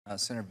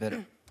Senator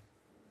Vitter.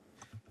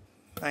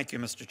 Thank you,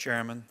 Mr.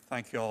 Chairman.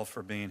 Thank you all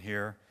for being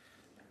here.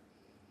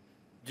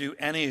 Do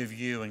any of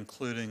you,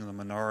 including the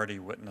minority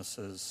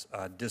witnesses,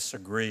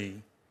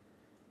 disagree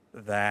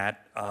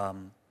that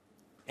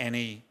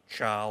any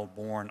child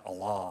born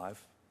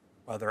alive,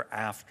 whether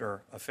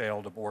after a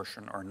failed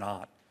abortion or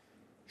not,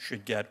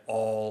 should get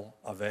all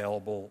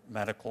available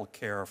medical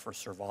care for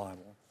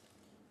survival?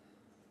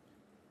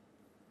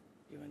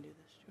 You want to do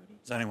this, Jody?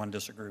 Does anyone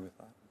disagree with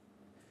that?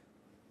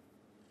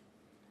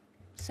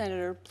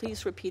 Senator,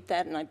 please repeat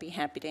that, and I'd be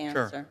happy to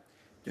answer. Sure.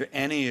 Do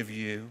any of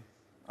you,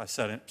 I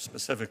said it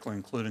specifically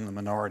including the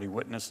minority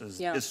witnesses,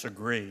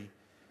 disagree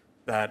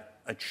that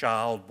a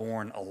child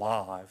born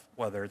alive,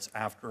 whether it's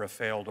after a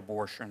failed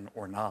abortion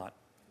or not,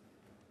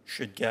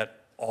 should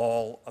get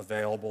all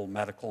available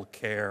medical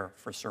care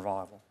for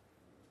survival?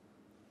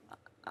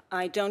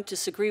 I don't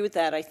disagree with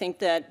that. I think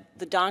that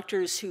the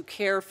doctors who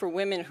care for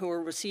women who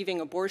are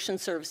receiving abortion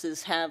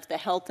services have the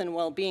health and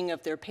well-being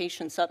of their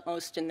patients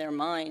utmost in their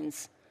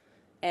minds,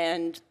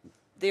 and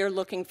they're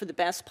looking for the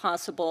best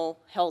possible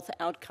health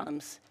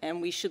outcomes.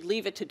 And we should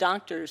leave it to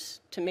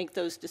doctors to make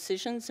those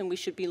decisions, and we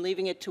should be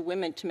leaving it to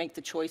women to make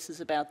the choices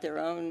about their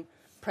own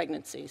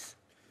pregnancies.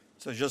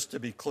 So just to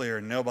be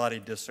clear, nobody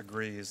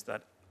disagrees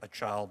that a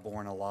child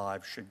born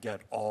alive should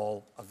get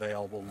all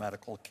available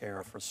medical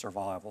care for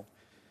survival.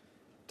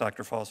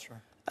 Dr.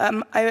 Foster?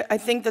 I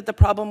think that the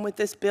problem with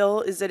this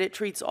bill is that it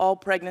treats all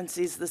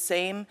pregnancies the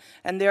same,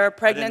 and there are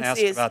pregnancies I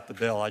didn't ask about the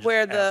bill. I just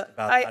where asked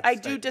about that I do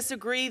statement.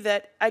 disagree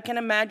that I can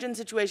imagine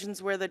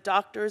situations where the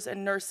doctors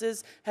and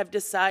nurses have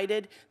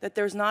decided that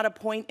there's not a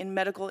point in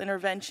medical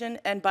intervention,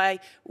 and by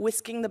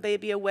whisking the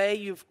baby away,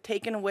 you've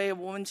taken away a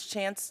woman's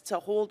chance to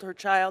hold her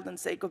child and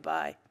say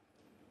goodbye.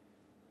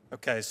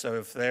 Okay, so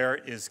if there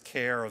is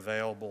care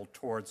available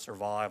toward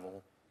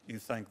survival, you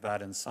think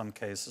that in some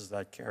cases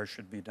that care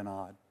should be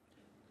denied?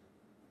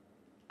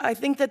 I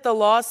think that the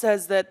law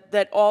says that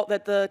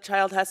the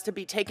child has to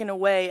be taken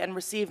away and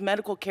receive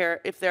medical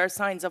care if there are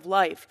signs of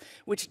life,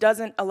 which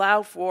doesn't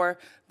allow for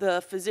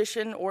the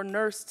physician or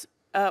nurse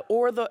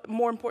or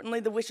more importantly,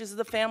 the wishes of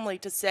the family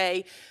to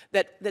say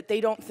that they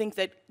don't think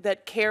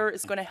that care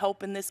is going to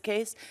help in this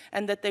case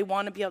and that they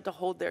want to be able to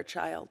hold their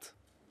child.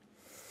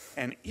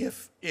 And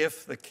if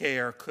the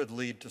care could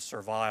lead to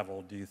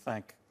survival, do you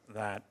think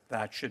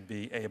that should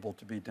be able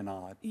to be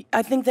denied?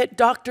 I think that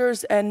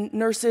doctors and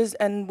nurses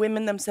and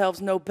women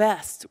themselves know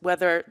best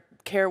whether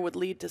care would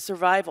lead to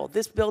survival.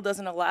 This bill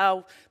doesn't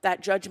allow that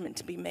judgment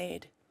to be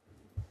made.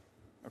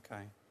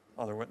 Okay.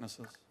 Other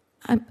witnesses?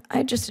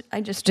 I just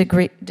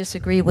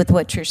disagree with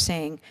what you're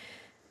saying.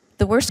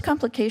 The worst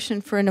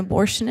complication for an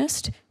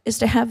abortionist is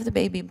to have the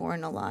baby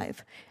born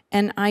alive.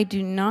 And I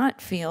do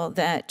not feel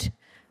that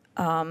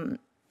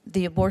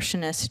the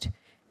abortionist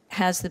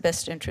has the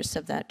best interests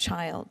of that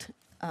child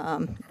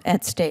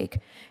at stake,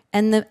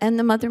 and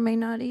the mother may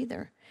not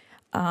either.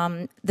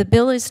 The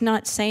bill is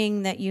not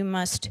saying that you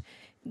must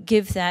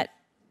give that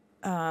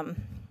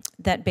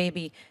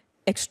baby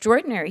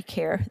extraordinary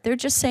care. They're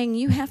just saying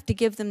you have to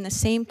give them the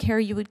same care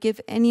you would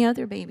give any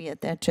other baby at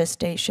that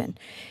gestation,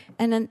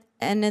 and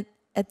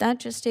at that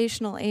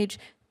gestational age,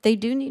 they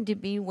do need to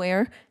be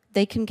where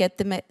they can get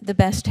the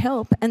best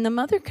help, and the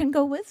mother can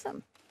go with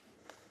them.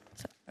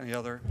 So. Any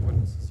other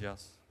witnesses?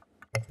 Yes.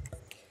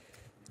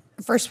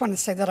 First, I want to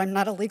say that I'm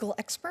not a legal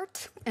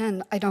expert,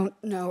 and I don't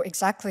know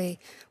exactly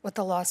what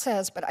the law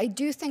says, but I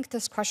do think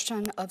this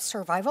question of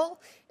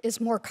survival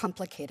is more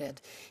complicated.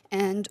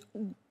 And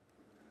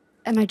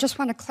I just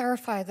want to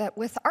clarify that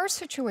with our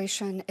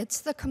situation,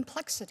 it's the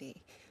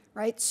complexity,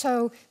 right?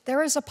 So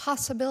there is a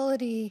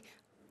possibility,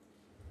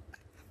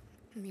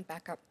 let me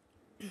back up.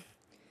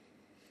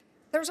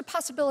 There's a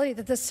possibility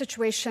that this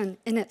situation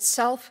in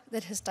itself,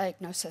 that his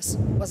diagnosis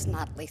was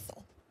not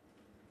lethal.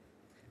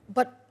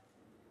 But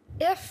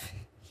if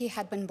he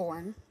had been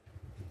born,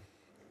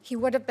 he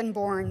would have been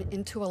born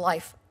into a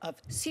life of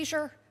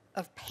seizure,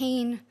 of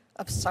pain,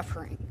 of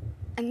suffering.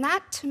 And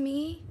that, to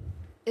me,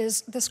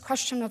 is this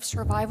question of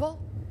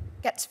survival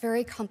gets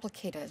very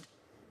complicated.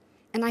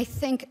 And I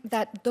think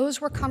that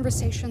those were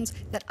conversations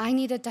that I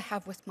needed to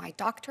have with my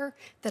doctor,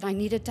 that I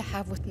needed to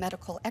have with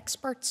medical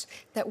experts,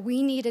 that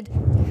we needed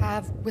to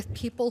have with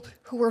people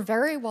who were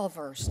very well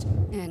versed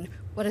in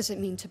what does it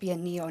mean to be a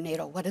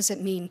neonatal, what does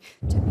it mean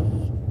to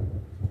be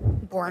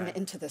born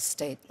into this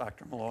state.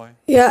 Dr. Malloy?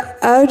 Yeah,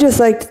 I would just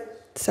like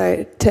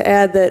to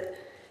add that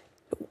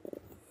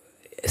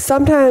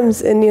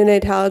sometimes in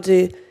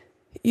neonatology,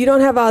 you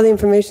don't have all the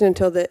information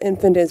until the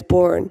infant is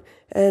born.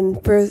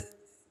 And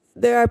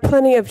there are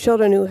plenty of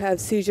children who have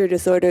seizure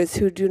disorders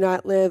who do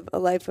not live a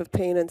life of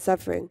pain and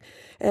suffering.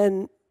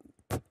 And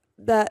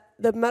that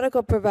the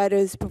medical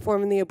providers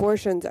performing the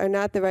abortions are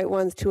not the right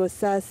ones to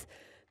assess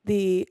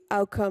the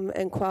outcome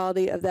and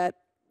quality of that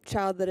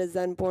child that is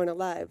then born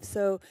alive.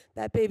 So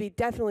that baby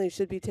definitely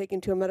should be taken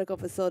to a medical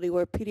facility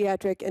where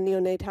pediatric and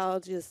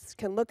neonatologists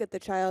can look at the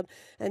child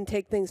and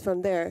take things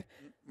from there.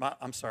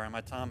 I'm sorry,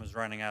 my time is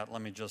running out.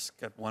 Let me just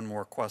get one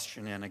more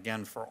question in,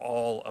 again, for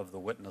all of the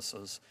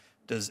witnesses.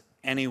 Does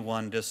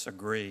anyone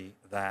disagree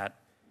that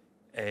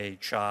a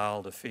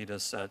child, a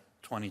fetus at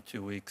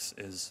 22 weeks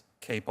is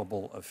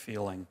capable of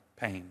feeling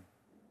pain.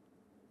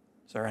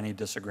 Is there any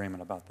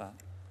disagreement about that?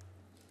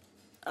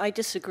 I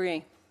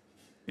disagree.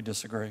 You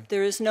disagree?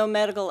 There is no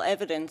medical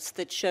evidence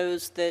that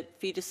shows that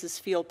fetuses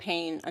feel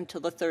pain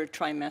until the 3rd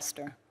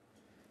trimester.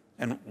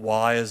 And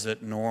why is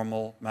it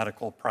normal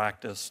medical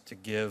practice to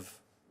give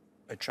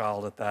a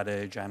child at that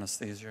age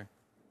anesthesia?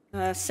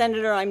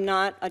 Senator, I'm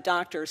not a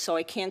doctor, so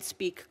I can't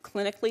speak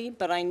clinically,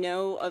 but I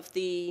know of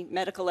the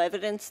medical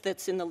evidence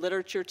that's in the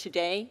literature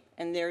today,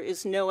 and there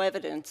is no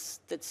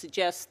evidence that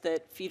suggests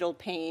that fetal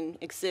pain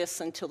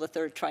exists until the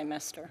 3rd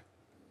trimester.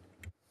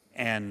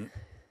 And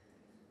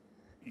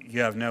you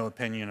have no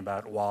opinion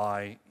about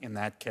why, in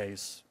that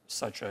case,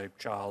 such a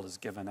child is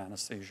given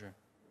anesthesia?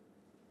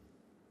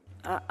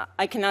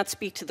 I cannot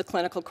speak to the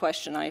clinical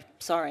question. I'm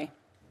sorry.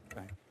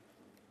 Okay.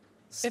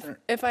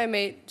 If I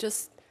may,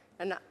 just,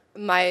 and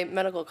my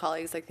medical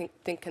colleagues, I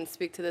think can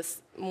speak to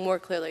this more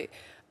clearly.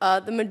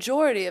 The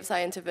majority of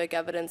scientific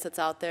evidence that's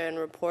out there and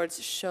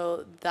reports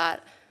show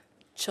that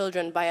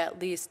children by at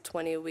least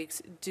 20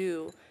 weeks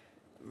do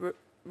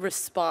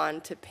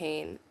respond to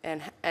pain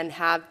and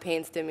have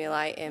pain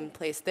stimuli in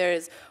place. There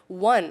is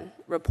one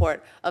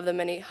report of the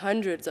many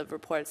hundreds of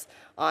reports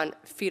on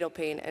fetal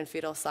pain and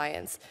fetal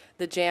science,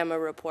 the JAMA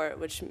report,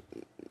 which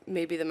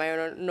maybe the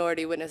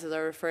minority witnesses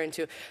are referring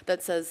to,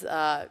 that says,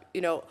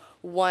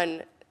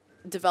 one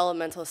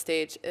developmental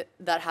stage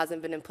that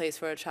hasn't been in place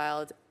for a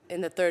child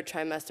in the 3rd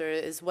trimester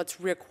is what's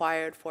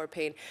required for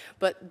pain.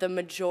 But the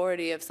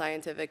majority of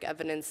scientific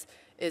evidence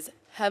is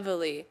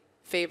heavily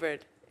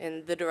favored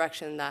in the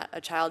direction that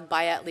a child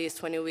by at least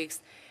 20 weeks,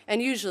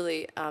 and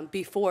usually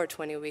before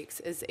 20 weeks,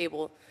 is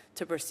able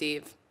to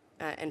perceive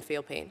and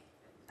feel pain.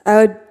 I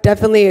would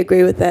definitely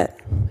agree with that.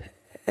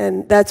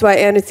 And that's why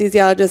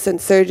anesthesiologists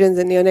and surgeons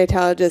and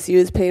neonatologists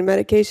use pain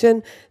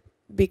medication,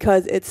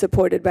 because it's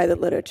supported by the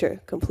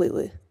literature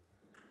completely.